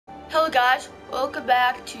Hello guys, welcome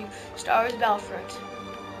back to Star Wars Battlefront.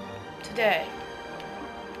 Today,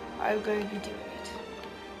 I'm going to be doing it.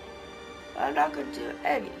 But I'm not going to do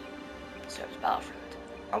any Star Wars Battlefront.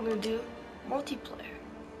 I'm going to do multiplayer.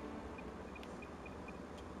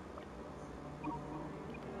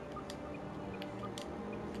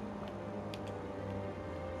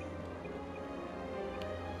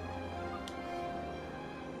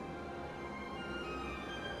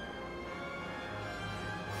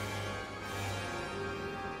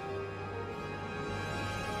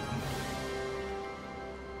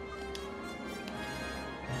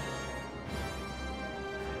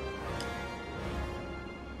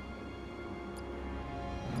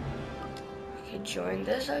 Join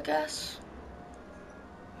this, I guess.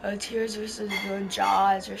 Tears versus villain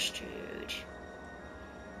Jaws or Stooge.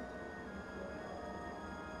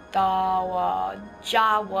 Jawa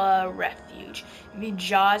Refuge. You mean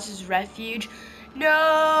Jaws is refuge? No!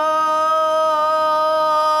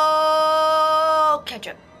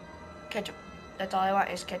 Ketchup. Ketchup. That's all I want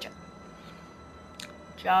is ketchup.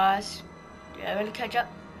 Jaws, do you have any ketchup?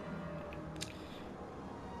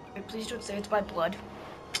 And please don't say it's my blood.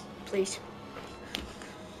 Please.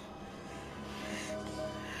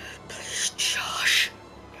 Josh,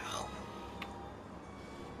 no.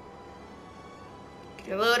 Can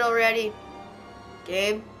you load already?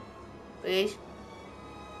 Game, please.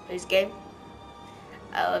 Please, game.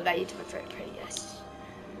 I'll invite you to my friend party, yes.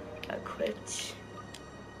 Equipped.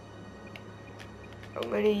 I'm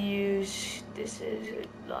gonna use, this is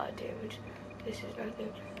a lot of damage. This is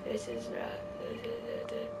nothing. This is not.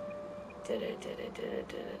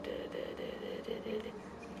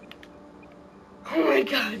 Oh my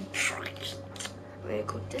god. I'm gonna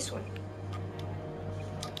equip this one.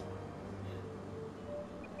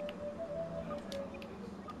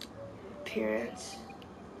 Appearance.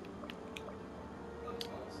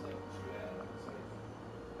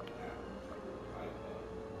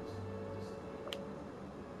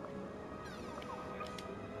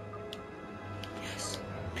 Yes.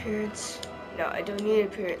 Appearance. No, I don't need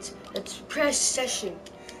appearance. Let's press session.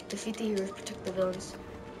 Defeat the heroes, protect the villains.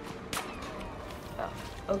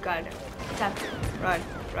 Oh god, no. Attack. Run,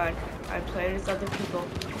 run. I'm playing with other people.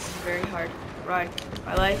 This is very hard. Run.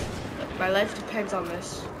 My life depends on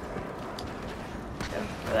this.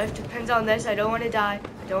 My life depends on this. I don't want to die.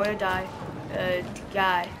 I don't want to die.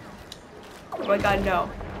 Guy. Oh my god, no.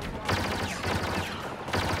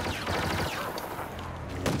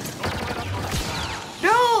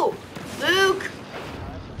 No! Luke!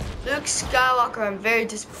 Luke Skywalker, I'm very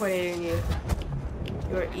disappointed in you.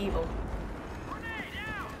 You are evil.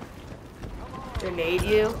 Grenade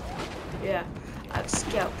you? Yeah. I have a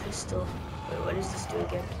scout pistol. Wait, what does this do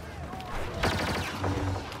again?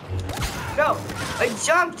 No! I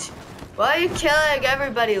jumped! Why are you killing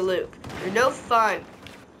everybody, Luke? You're no fun.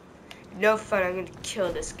 You're no fun. I'm gonna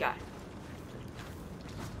kill this guy.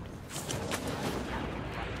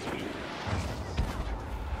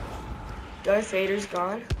 Darth Vader's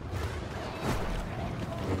gone.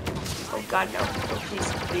 Oh god, no. No,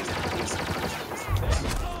 please, please, please, please, please,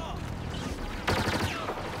 please.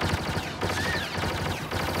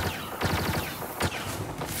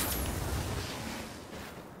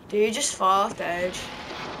 Did you just fall off the edge?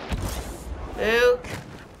 Luke?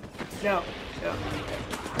 No, no.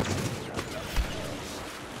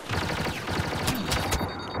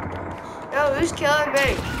 No, who's killing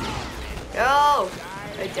me? No!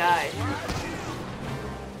 I died.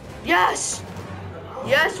 Yes!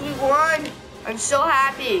 Yes, we won! I'm so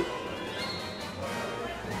happy.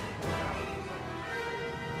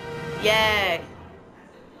 Yay!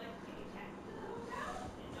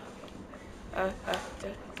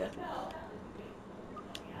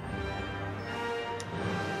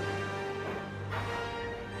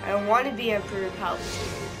 I don't want to be Emperor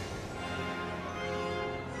Palpatine.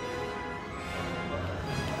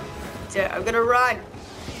 I'm gonna run.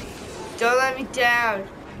 Don't let me down.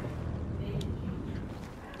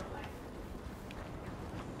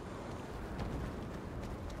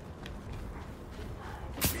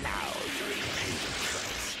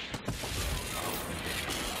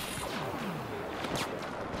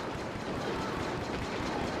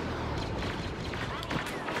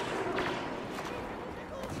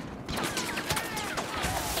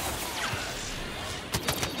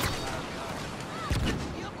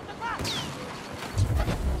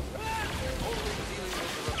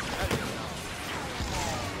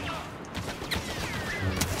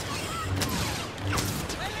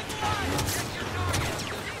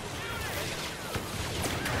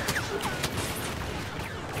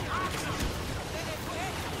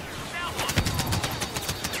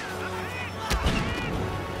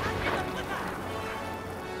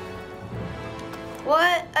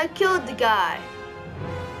 What? I killed the guy.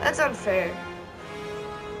 That's unfair.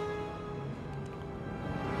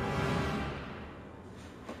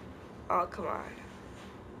 Oh, come on.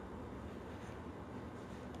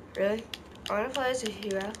 Really? I want to play as a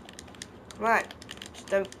hero. Come on. Just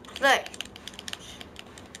don't play.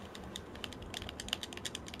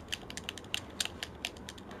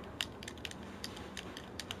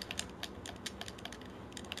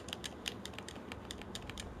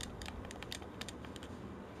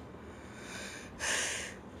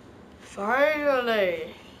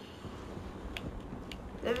 Finally.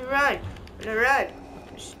 Let me run. Let me run.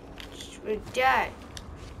 We're dead.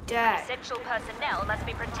 Dead. Essential personnel must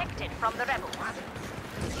be protected from the rebels.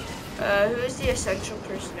 Who is the essential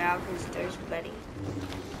personnel? Because there's many.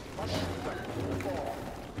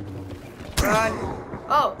 Run.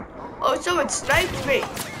 Oh. Oh, someone sniped me.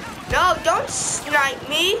 No, don't snipe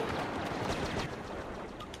me.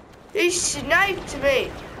 He sniped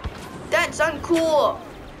me. That's uncool.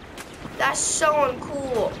 That's so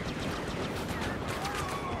uncool.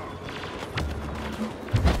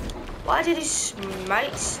 Why did he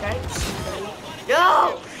snipe somebody?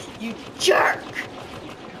 No! You jerk!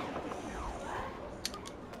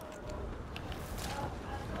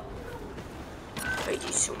 I hate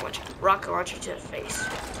you so much. Rocket launcher to the face.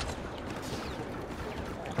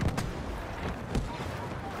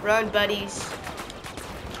 Run, buddies.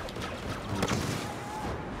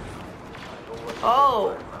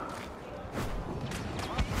 Oh.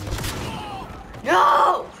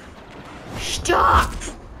 No! Stop!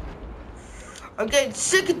 I'm getting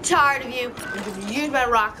sick and tired of you. I'm gonna use my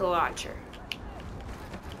rocket launcher.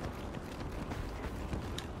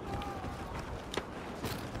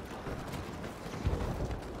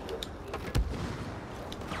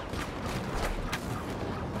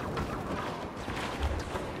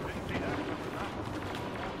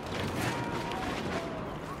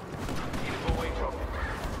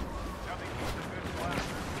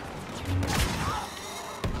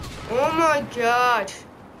 Oh my God.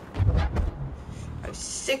 I'm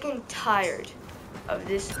sick and tired of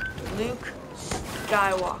this Luke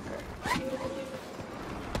Skywalker.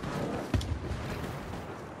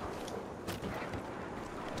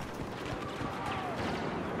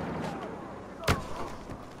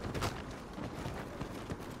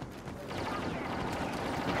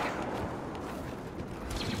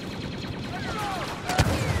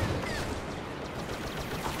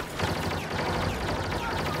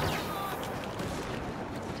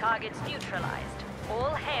 Targets neutralized.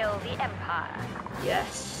 All hail the Empire.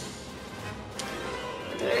 Yes.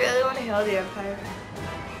 Do I really want to hail the Empire?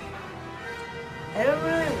 I don't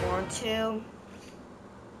really want to.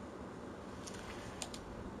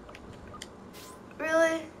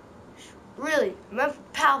 Really? Really? I'm up for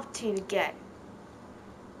Palpatine again.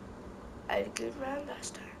 I had a good round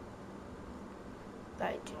last time. But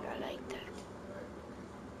I do not like that.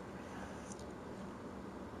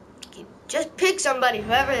 Just pick somebody,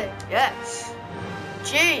 whoever. Yes.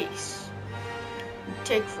 Jeez. You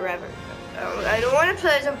take forever. I don't want to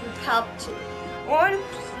play as a Palpatine. I want to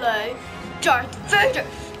play Darth Vader.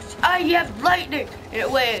 I have lightning.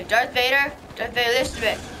 Wait, Darth Vader? Darth Vader, listen to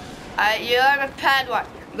me. You are my Padawan.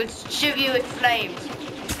 I'm going to shoot you with flames.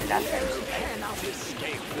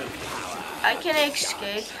 I can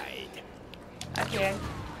escape. I can.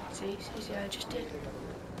 See, I just did.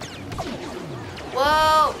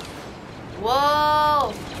 Whoa!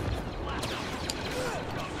 Whoa!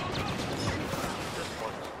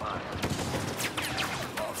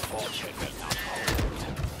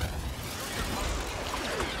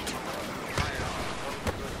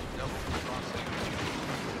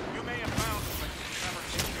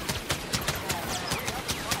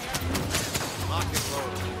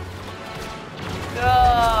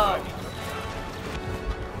 No!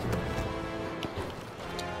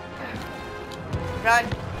 Run!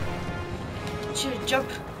 Jump!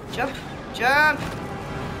 Jump! Jump!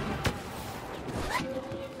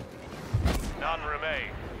 None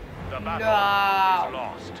remain. The battle is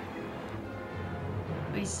lost.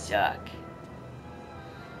 We suck.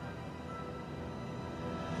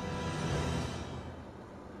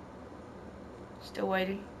 Still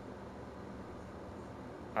waiting.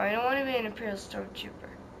 Oh, I don't want to be an Imperial Stormtrooper.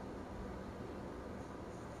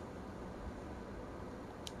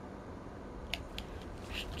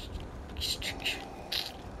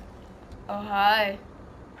 Oh, hi.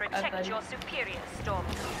 Protect your superior,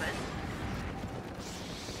 stormtroopers.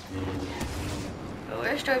 But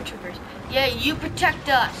we're stormtroopers. Yeah, you protect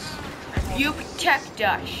us. You protect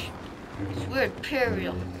us. 'Cause we're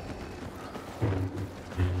Imperial.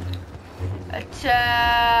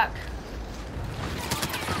 Attack.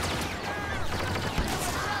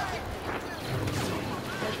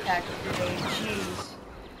 pack of grenades. Jeez.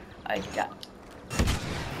 I died.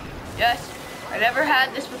 Yes, I never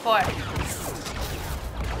had this before.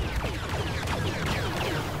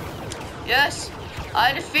 Yes,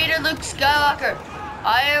 I defeated Luke Skywalker.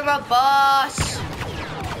 I am a boss.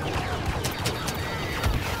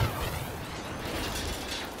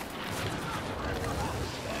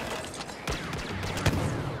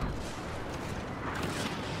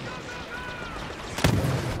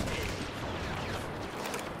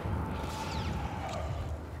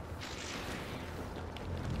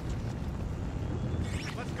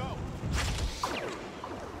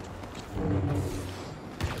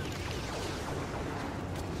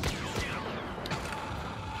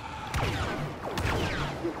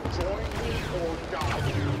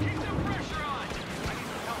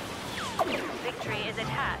 Victory is at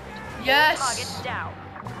hand. Yes. Targets down.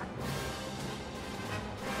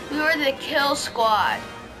 We were the kill squad.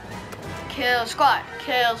 Kill squad.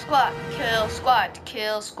 Kill squad. Kill squad.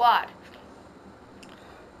 Kill squad.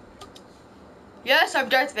 Yes, I'm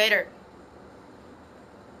Darth Vader.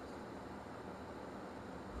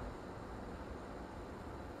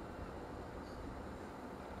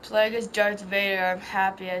 Playing as Darth Vader, I'm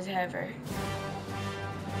happy as ever.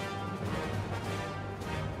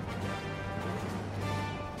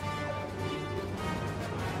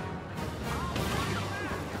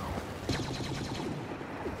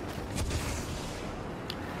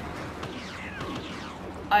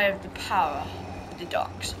 I have the power of the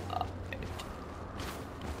dark side.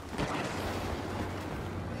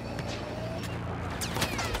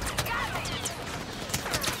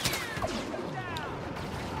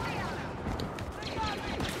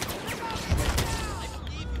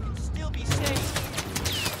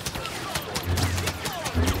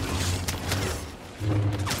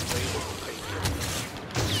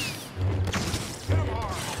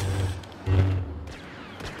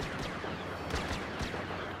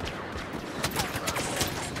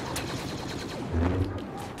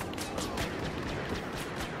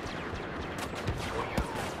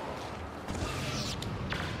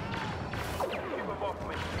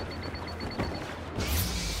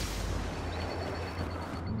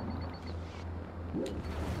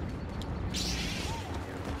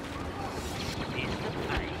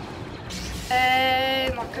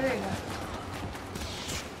 Hey, Macarena.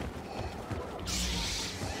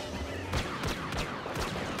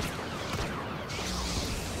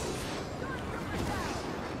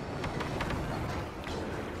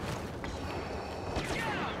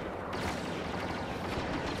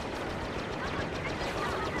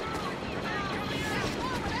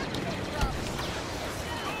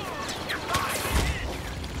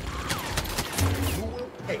 You will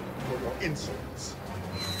pay for your insolence.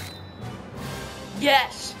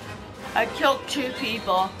 Yes, I killed 2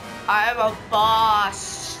 people. I am a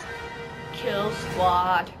boss. Kill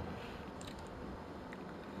squad.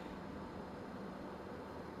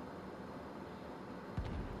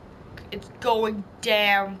 It's going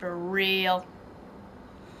down for real.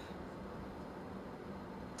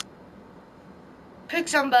 Pick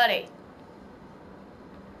somebody.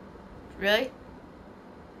 Really?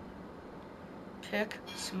 Pick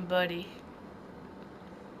somebody.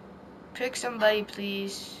 Pick somebody,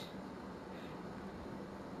 please.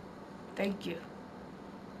 Thank you.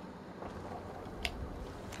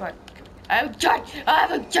 Come on. I have a gun! I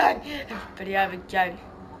have a gun! Everybody, I have a gun.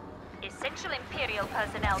 Essential Imperial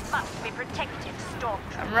personnel must be protected,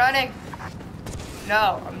 Stormtroopers. I'm running.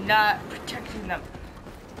 No, I'm not protecting them.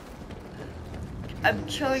 I'm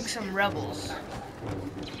killing some rebels.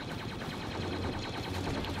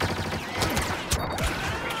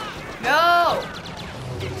 No!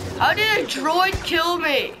 How did a droid kill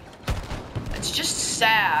me? It's just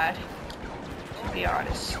sad, to be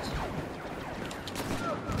honest.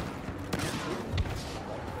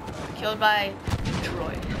 Killed by a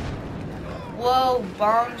droid. Whoa,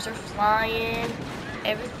 bombs are flying.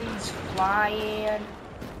 Everything's flying.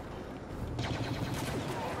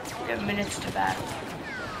 10 minutes to battle.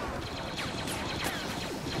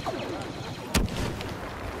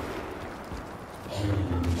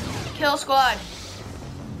 Kill squad.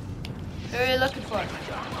 Who are you looking for?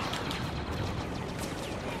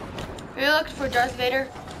 Who are you looking for, Darth Vader?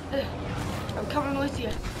 Ugh. I'm coming with you.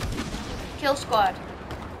 Kill squad.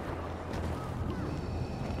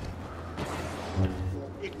 Your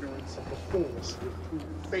ignorance of the Force will prove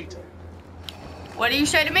fatal. What do you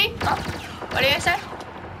say to me? What do you say?